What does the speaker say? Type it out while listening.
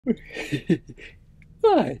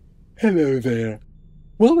Hi, hello there.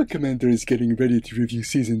 While the Commander is getting ready to review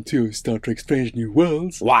Season 2 of Star Trek Strange New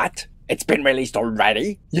Worlds... What? It's been released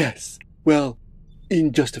already? Yes. Well,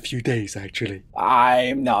 in just a few days, actually.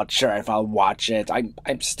 I'm not sure if I'll watch it.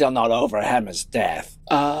 I'm still not over Hammer's death.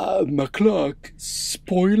 McClark,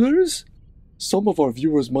 spoilers? Some of our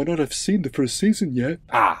viewers might not have seen the first season yet.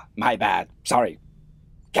 Ah, my bad. Sorry.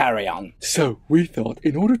 Carry on. So, we thought,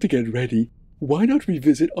 in order to get ready, why not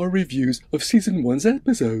revisit our reviews of Season 1's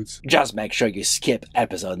episodes? Just make sure you skip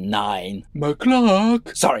episode 9.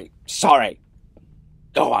 McClark! Sorry.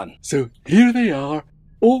 Go on. So, here they are,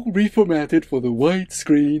 all reformatted for the white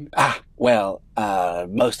screen.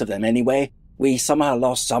 Most of them anyway. We somehow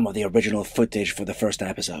lost some of the original footage for the first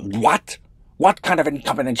episode. What? What kind of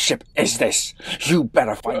incompetent ship is this? You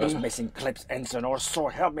better find those missing clips, Ensign, or so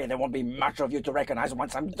help me, there won't be much of you to recognize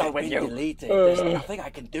once I'm done with you. Deleted. There's nothing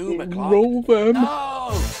I can do, McClark. Roll them. No!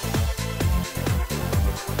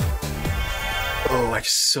 Oh, I've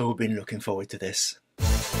so been looking forward to this.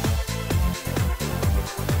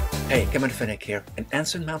 Hey, Commander Fennec here, and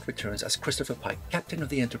Anson Mount returns as Christopher Pike, captain of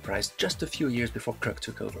the Enterprise, just a few years before Kirk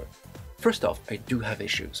took over. First off, I do have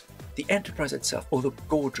issues. The Enterprise itself, although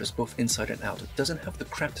gorgeous both inside and out, doesn't have the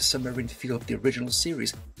cramped submarine feel of the original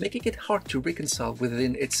series, making it hard to reconcile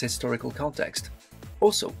within its historical context.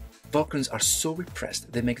 Also, Vulcans are so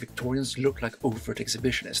repressed they make Victorians look like overt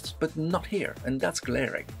exhibitionists, but not here, and that's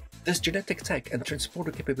glaring. There's genetic tech and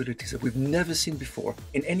transporter capabilities that we've never seen before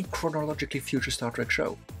in any chronologically future Star Trek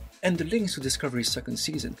show. And the links to Discovery's second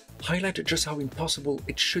season highlight just how impossible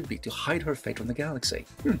it should be to hide her fate from the galaxy.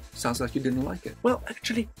 Sounds like you didn't like it. Well,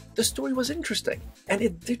 actually, the story was interesting, and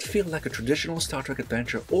it did feel like a traditional Star Trek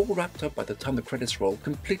adventure all wrapped up by the time the credits roll,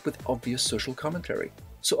 complete with obvious social commentary.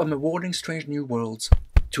 So I'm awarding Strange New Worlds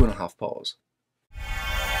 2.5 paws.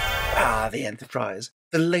 Ah, the Enterprise.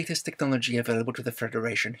 The latest technology available to the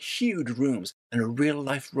Federation, huge rooms, and a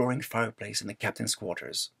real-life roaring fireplace in the captain's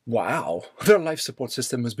quarters. Wow, their life support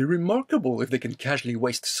system must be remarkable if they can casually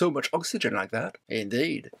waste so much oxygen like that.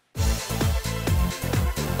 Indeed.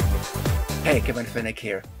 Hey, Commander Fennec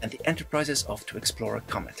here, and the Enterprise is off to explore a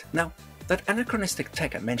comet. Now, that anachronistic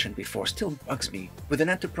tech I mentioned before still bugs me, with an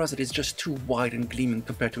Enterprise that is just too wide and gleaming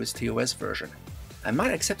compared to its TOS version. I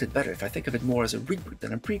might accept it better if I think of it more as a reboot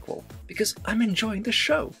than a prequel, because I'm enjoying the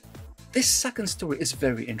show. This second story is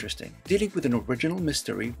very interesting, dealing with an original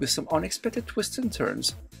mystery with some unexpected twists and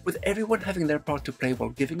turns, with everyone having their part to play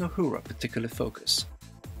while giving Uhura particular focus.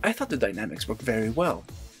 I thought the dynamics worked very well,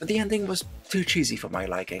 but the ending was too cheesy for my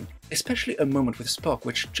liking, especially a moment with Spock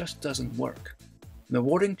which just doesn't work. I'm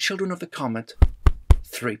awarding Children of the Comet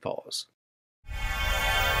 3 paws.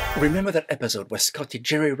 Remember that episode where Scotty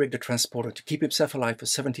jerry-rigged a transporter to keep himself alive for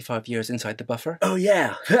 75 years inside the buffer? Oh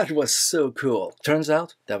yeah, that was so cool. Turns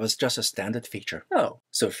out, that was just a standard feature. Oh,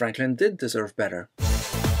 so Franklin did deserve better.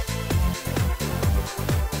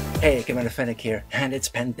 Hey, Commander Fennec here, and it's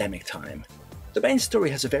pandemic time. The main story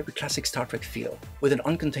has a very classic Star Trek feel, with an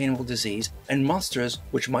uncontainable disease and monsters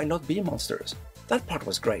which might not be monsters. That part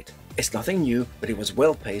was great. It's nothing new, but it was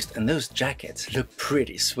well paced and those jackets look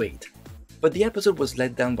pretty sweet. But the episode was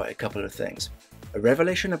let down by a couple of things. A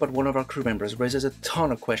revelation about one of our crew members raises a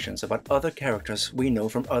ton of questions about other characters we know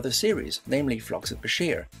from other series, namely Phlox and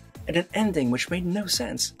Bashir, and an ending which made no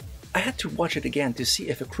sense. I had to watch it again to see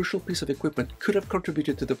if a crucial piece of equipment could have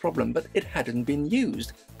contributed to the problem, but it hadn't been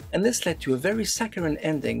used, and this led to a very saccharine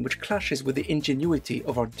ending which clashes with the ingenuity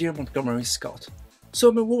of our dear Montgomery Scott. So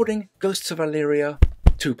I'm awarding Ghosts of Illyria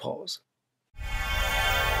 2 paws.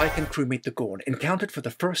 Pike and crewmate the Gorn encountered for the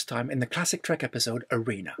first time in the classic Trek episode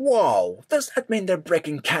Arena. Whoa, does that mean they're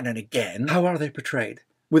breaking canon again? How are they portrayed?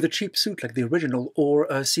 With a cheap suit like the original or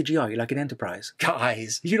a CGI like an Enterprise?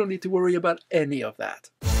 Guys, you don't need to worry about any of that.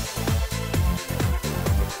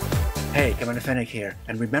 Hey, Commander Fennec here,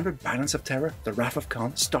 and remember Balance of Terror, The Wrath of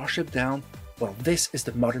Khan, Starship Down? Well, this is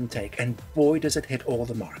the modern take, and boy does it hit all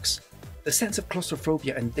the marks. The sense of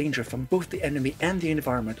claustrophobia and danger from both the enemy and the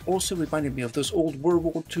environment also reminded me of those old World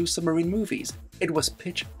War II submarine movies. It was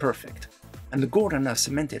pitch perfect. And the Gorn are now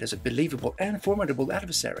cemented as a believable and formidable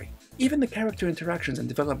adversary. Even the character interactions and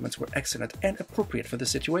developments were excellent and appropriate for the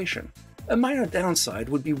situation. A minor downside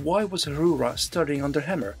would be why was Uhura studying under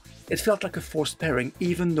Hemmer? It felt like a forced pairing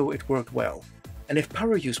even though it worked well. And if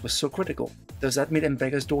power use was so critical, does that mean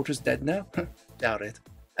Mbega's daughter's dead now? Doubt it.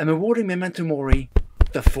 I'm awarding Memento Mori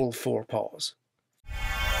the full 4 paws.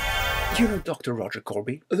 You know Dr. Roger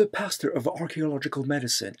Corby, the pastor of archaeological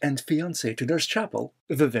medicine and fiancé to Nurse Chapel?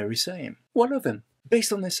 The very same. One of them,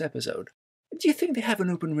 based on this episode. Do you think they have an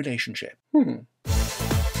open relationship?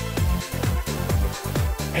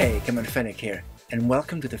 Hey, Hey, Commander Fennec here, and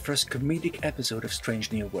welcome to the first comedic episode of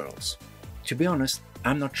Strange New Worlds. To be honest,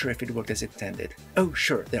 I'm not sure if it worked as intended. Oh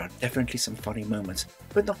sure, there are definitely some funny moments,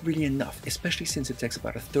 but not really enough, especially since it takes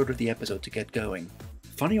about a third of the episode to get going.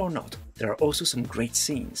 Funny or not, there are also some great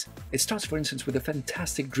scenes. It starts for instance with a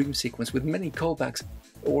fantastic dream sequence with many callbacks,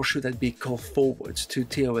 or should that be call forwards, to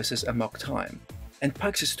TOS's Amok time. And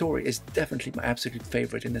Pike's story is definitely my absolute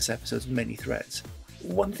favourite in this episode's many threads.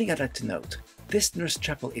 One thing I'd like to note, this Nurse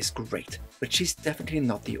Chapel is great, but she's definitely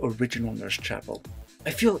not the original Nurse Chapel. I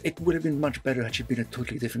feel it would have been much better had she been a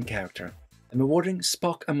totally different character. I'm awarding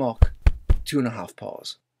Spock Amok 2.5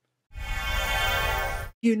 paws.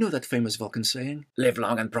 You know that famous Vulcan saying? Live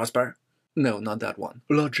long and prosper? No, not that one.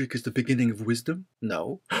 Logic is the beginning of wisdom?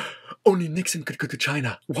 No. Only Nixon could go to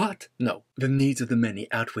China. What? No. The needs of the many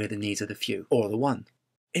outweigh the needs of the few, or the one.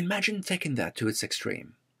 Imagine taking that to its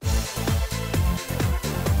extreme.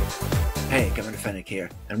 Hey, Commander Fennec here,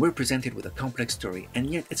 and we're presented with a complex story, and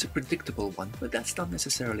yet it's a predictable one, but that's not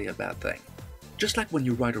necessarily a bad thing. Just like when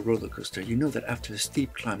you ride a roller coaster, you know that after a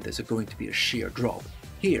steep climb there's going to be a sheer drop.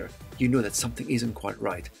 Here, you know that something isn't quite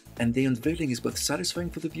right, and the unveiling is both satisfying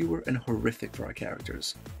for the viewer and horrific for our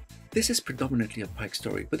characters. This is predominantly a Pike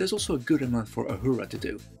story, but there's also a good amount for Uhura to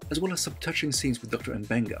do, as well as some touching scenes with Dr.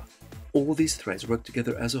 Mbenga. All these threads work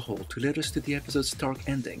together as a whole to lead us to the episode's stark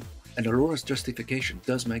ending, and Aurora's justification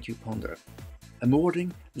does make you ponder. I'm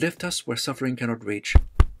awarding Lift Us Where Suffering Cannot Reach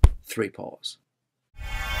 3 paws.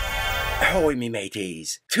 Ahoy, me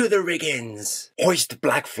mateys! To the riggins! Hoist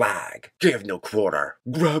black flag! Give no quarter!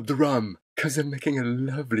 Grab the rum, 'cause I'm making a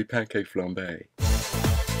lovely pancake flambé.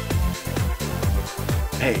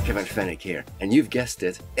 Hey, Commander Fennec here, and you've guessed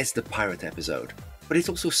it, it's the pirate episode. But it's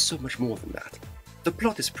also so much more than that. The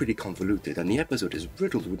plot is pretty convoluted, and the episode is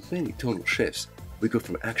riddled with many tonal shifts. We go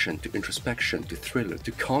from action to introspection to thriller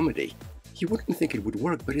to comedy. You wouldn't think it would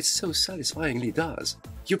work, but it so satisfyingly does.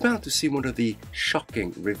 You're bound to see one of the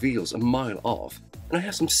shocking reveals a mile off, and I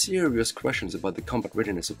have some serious questions about the combat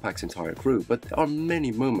readiness of Pike's entire crew, but there are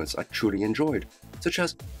many moments I truly enjoyed, such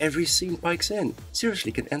as every scene Pike's in.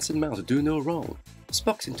 Seriously, can Ensign Mount do no wrong?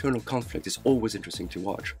 Spock's internal conflict is always interesting to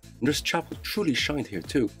watch. Nurse Chapel truly shined here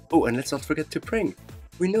too. Oh, and let's not forget T'Pring.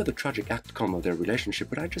 We know the tragic outcome of their relationship,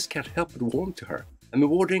 but I just can't help but warm to her. I'm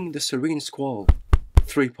awarding the Serene Squall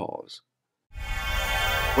 3 paws.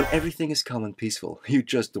 When everything is calm and peaceful, you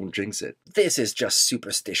just don't jinx it. This is just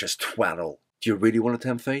superstitious twaddle. Do you really want to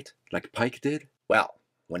tempt fate, like Pike did? Well,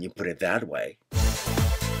 when you put it that way.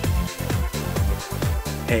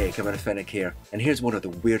 Hey, Commander Fennec here, and here's one of the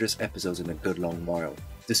weirdest episodes in a good long while.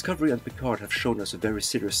 Discovery and Picard have shown us a very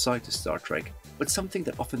serious side to Star Trek, but something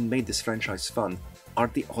that often made this franchise fun are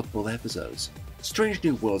the oddball episodes. Strange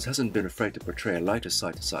New Worlds hasn't been afraid to portray a lighter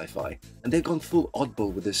side to sci-fi, and they've gone full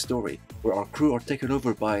oddball with this story, where our crew are taken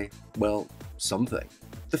over by, well, something.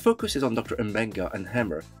 The focus is on Dr. Mbenga and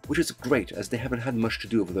Hammer, which is great as they haven't had much to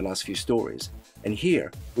do over the last few stories, and here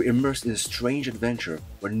we're immersed in a strange adventure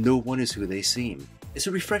where no one is who they seem. It's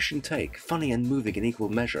a refreshing take, funny and moving in equal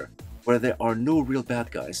measure, where there are no real bad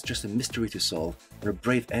guys, just a mystery to solve, and a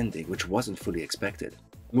brave ending which wasn't fully expected.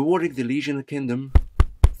 I'm awarding the Elysian Kingdom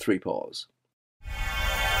 3 paws.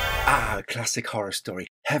 Ah, a classic horror story,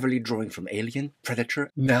 heavily drawing from Alien, Predator.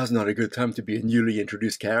 Now's not a good time to be a newly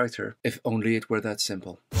introduced character, if only it were that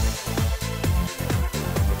simple.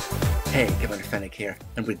 Hey, Commander Fennec here,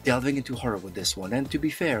 and we're delving into horror with this one, and to be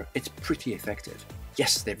fair, it's pretty effective.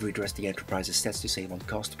 Yes, they've redressed the Enterprise's sets to save on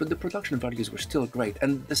cost, but the production values were still great,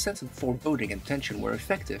 and the sense of foreboding and tension were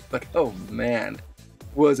effective, but oh man,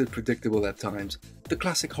 was it predictable at times. The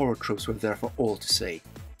classic horror tropes were there for all to see.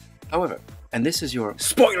 However, and this is your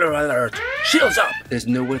spoiler alert! Shields up! There's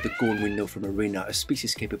no way the Gorn we know from Arena, a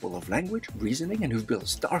species capable of language, reasoning, and who've built a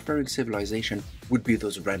starfaring civilization, would be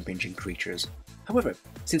those rampaging creatures. However,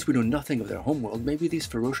 since we know nothing of their homeworld, maybe these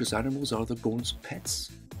ferocious animals are the Gorn's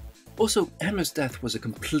pets? Also, Hammer's death was a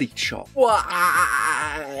complete shock.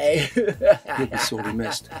 Why? He'll be sorely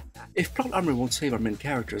missed. If plot armor won't save our main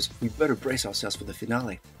characters, we better brace ourselves for the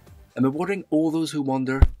finale. I'm awarding All Those Who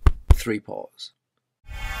Wander 3 paws.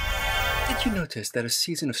 Did you notice that a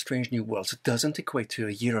season of Strange New Worlds doesn't equate to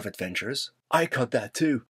a year of adventures? I caught that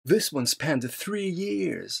too. This one spanned 3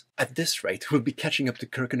 years. At this rate, we'll be catching up to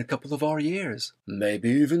Kirk in a couple of our years. Maybe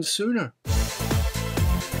even sooner.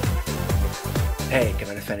 Hey,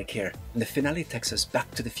 Commander Fennec here, and the finale takes us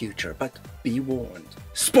back to the future, but be warned.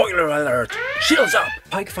 Spoiler alert! Shields up!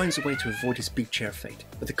 Pike finds a way to avoid his big chair fate,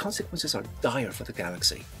 but the consequences are dire for the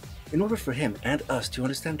galaxy. In order for him and us to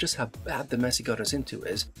understand just how bad the mess he got us into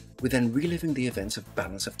is, we're then reliving the events of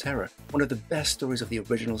Balance of Terror, one of the best stories of the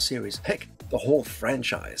original series, heck, the whole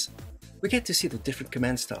franchise. We get to see the different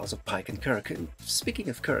command styles of Pike and Kirk, and speaking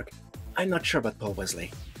of Kirk, I'm not sure about Paul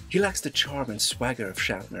Wesley. He lacks the charm and swagger of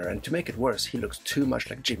Shatner, and to make it worse, he looks too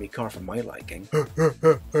much like Jimmy Carr for my liking.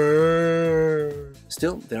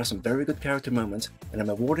 Still, there are some very good character moments, and I'm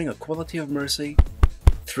awarding a quality of mercy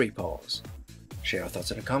 3 paws. Share your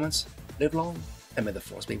thoughts in the comments, live long, and may the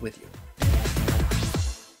force be with you.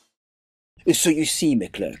 So you see,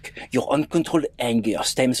 McClurk, your uncontrolled anger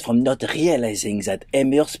stems from not realizing that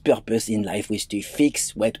Emmer's purpose in life was to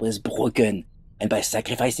fix what was broken, and by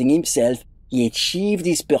sacrificing himself, he achieved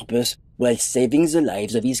his purpose while saving the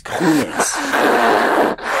lives of his crewmates.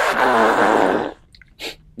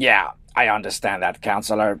 Yeah, I understand that,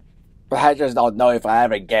 Counselor. But I just don't know if I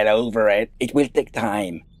ever get over it. It will take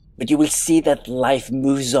time, but you will see that life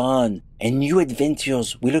moves on, and new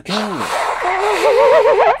adventures will occur.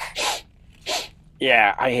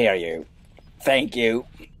 Yeah, I hear you. Thank you.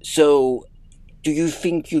 So, do you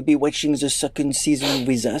think you'll be watching the 2nd season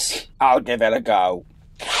with us? I'll give it a go.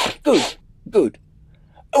 Good.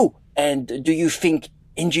 Oh, and do you think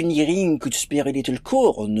engineering could spare a little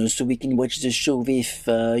corn so we can watch the show with,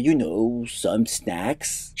 some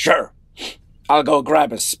snacks? Sure. I'll go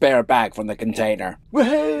grab a spare bag from the container. Wait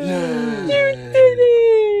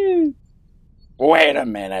a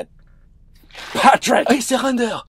minute. Patrick! I surrender!